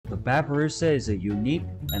babirusa is a unique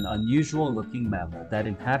and unusual-looking mammal that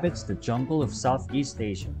inhabits the jungle of Southeast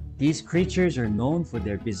Asia. These creatures are known for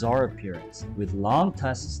their bizarre appearance, with long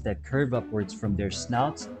tusks that curve upwards from their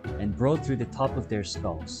snouts and grow through the top of their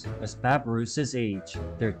skulls. As babirusas age,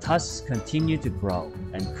 their tusks continue to grow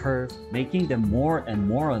and curve, making them more and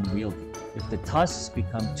more unwieldy. If the tusks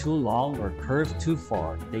become too long or curve too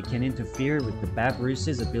far, they can interfere with the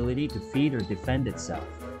babirusa's ability to feed or defend itself.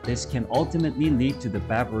 This can ultimately lead to the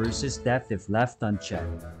babirusa's death if left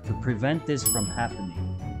unchecked. To prevent this from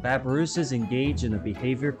happening, babirusas engage in a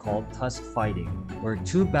behavior called tusk-fighting, where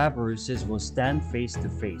two babirusas will stand face to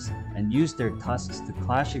face and use their tusks to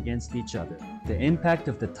clash against each other. The impact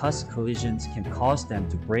of the tusk collisions can cause them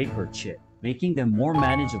to break or chip, making them more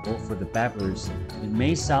manageable for the babirusa. It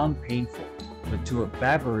may sound painful, but to a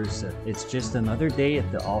babirusa, it's just another day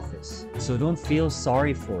at the office. So don't feel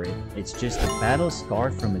sorry for it, it's just a battle scar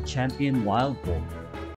from a champion wild boar.